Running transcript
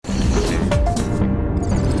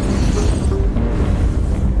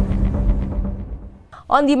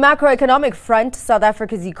On the macroeconomic front, South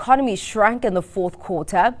Africa's economy shrank in the fourth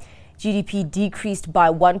quarter. GDP decreased by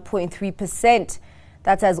 1.3%.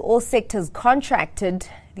 That's as all sectors contracted.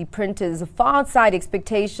 The print is far outside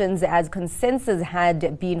expectations as consensus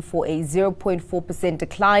had been for a 0.4%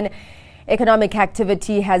 decline. Economic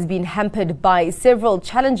activity has been hampered by several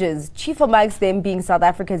challenges, chief amongst them being South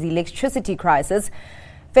Africa's electricity crisis.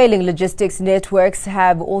 Failing logistics networks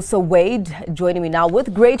have also weighed. Joining me now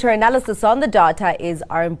with greater analysis on the data is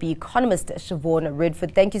RMB economist Siobhan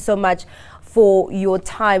Redford. Thank you so much for your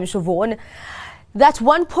time, Siobhan. That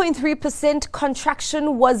 1.3%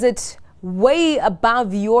 contraction, was it way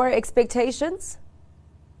above your expectations?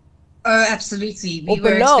 Oh, absolutely. We Or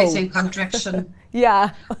were below? expecting contraction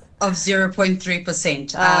Yeah. of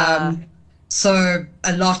 0.3%. So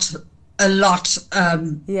a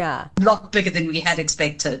Yeah. lot bigger than we had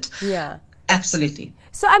expected. Yeah. Absolutely.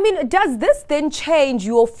 So, I mean, does this then change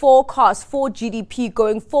your forecast for GDP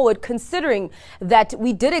going forward, considering that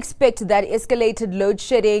we did expect that escalated load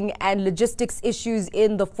shedding and logistics issues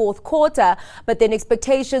in the fourth quarter, but then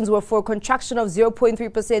expectations were for a contraction of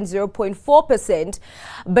 0.3%, 0.4%.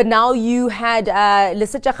 But now you had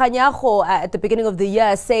Lesetja Kganyago at the beginning of the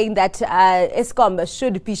year saying that Eskom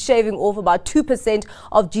should be shaving off about 2%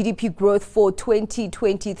 of GDP growth for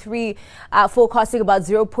 2023, forecasting about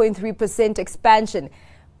 0.3% expansion.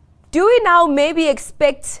 Do we now maybe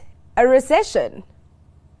expect a recession?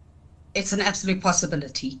 It's an absolute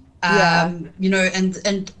possibility. Yeah.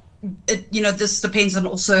 This depends on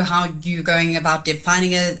also how you're going about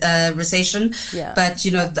defining a recession. Yeah. But,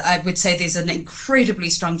 I would say there's an incredibly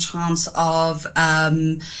strong chance of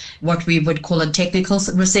what we would call a technical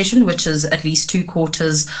recession, which is at least 2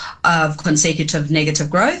 quarters of consecutive negative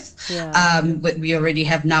growth. Yeah. We already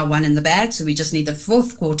have now one in the bag, so we just need the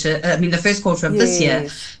first quarter of this year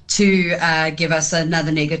to give us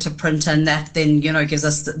another negative print, and that then gives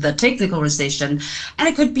us the technical recession, and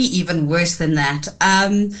it could be even worse than that.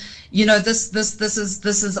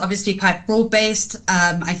 This is obviously quite broad-based.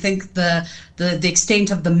 I think the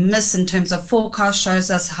extent of the miss in terms of forecast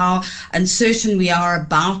shows us how uncertain we are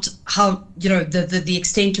about how the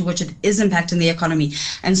extent to which it is impacting the economy,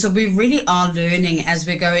 and so we really are learning as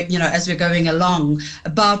we're going along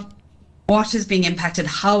about what is being impacted,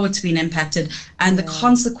 how it's been impacted, and the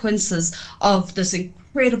consequences of this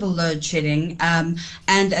incredible load shedding,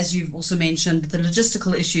 and as you've also mentioned, the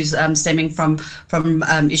logistical issues stemming from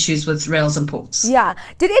issues with rails and ports. Yeah.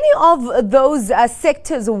 Did any of those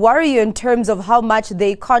sectors worry you in terms of how much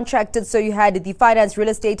they contracted? So you had the finance, real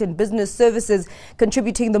estate, and business services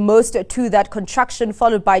contributing the most to that contraction,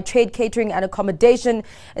 followed by trade, catering, and accommodation,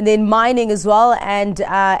 and then mining as well, and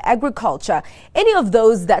agriculture. Any of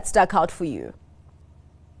those that stuck out for you?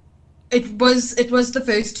 It was the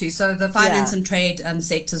first two. So the finance and trade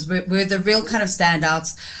sectors were the real kind of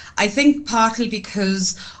standouts. I think partly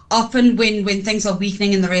because often when things are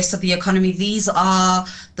weakening in the rest of the economy, these are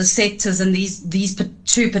the sectors, and these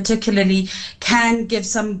two particularly can give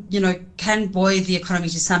some, can buoy the economy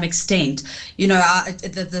to some extent.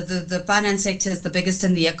 The finance sector is the biggest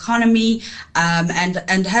in the economy,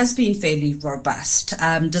 and has been fairly robust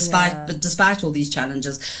despite all these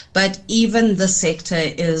challenges. But even the sector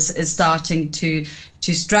is starting to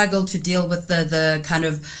struggle to deal with the kind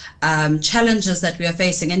of challenges that we are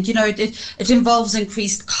facing, and it involves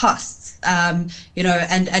increased costs, and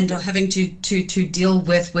having to deal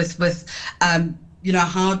with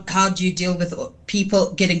how do you deal with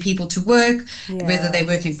getting people to work, whether they're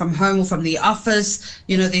working from home or from the office.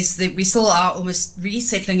 We still are almost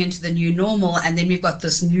resettling into the new normal, and then we've got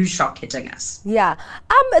this new shock hitting us. Yeah.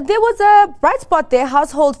 There was a bright spot there.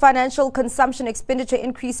 Household financial consumption expenditure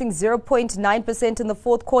increasing 0.9% in the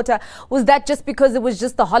fourth quarter. Was that just because it was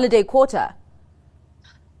just the holiday quarter?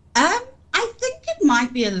 I think it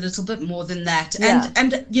might be a little bit more than that. Yeah.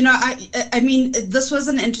 And I mean, this was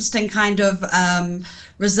an interesting kind of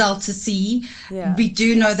result to see. Yeah. We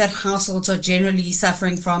do know that households are generally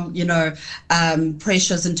suffering from,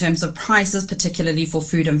 pressures in terms of prices, particularly for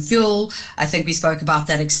food and fuel. I think we spoke about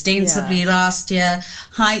that extensively last year.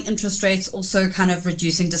 High interest rates also kind of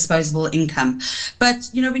reducing disposable income. But,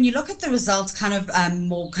 when you look at the results kind of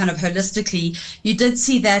more kind of holistically, you did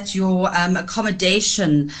see that your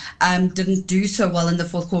accommodation didn't do so well in the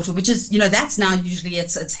fourth quarter, which is, that's now usually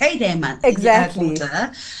its heyday month. Exactly.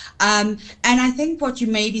 Quarter. And I think what you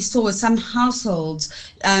maybe saw is some households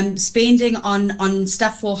spending on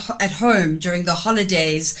stuff for at home during the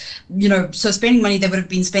holidays, so spending money they would have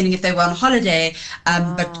been spending if they were on holiday,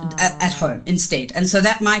 but at home instead. And so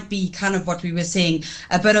that might be kind of what we were seeing,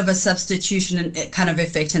 a bit of a substitution and kind of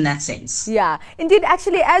effect in that sense. Yeah, indeed.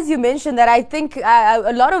 Actually, as you mentioned that, I think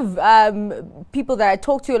a lot of people that I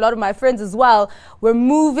talk to, a lot of my friends as well, were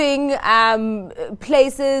moving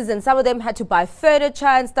places, and some of them had to buy furniture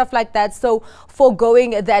and stuff like that. So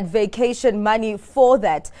foregoing that vacation money for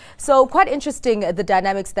that. So quite interesting, the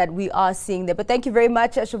dynamics that we are seeing there. But thank you very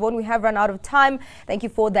much, Siobhan. We have run out of time. Thank you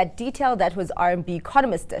for that detail. That was RMB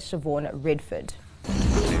economist Siobhan Redford.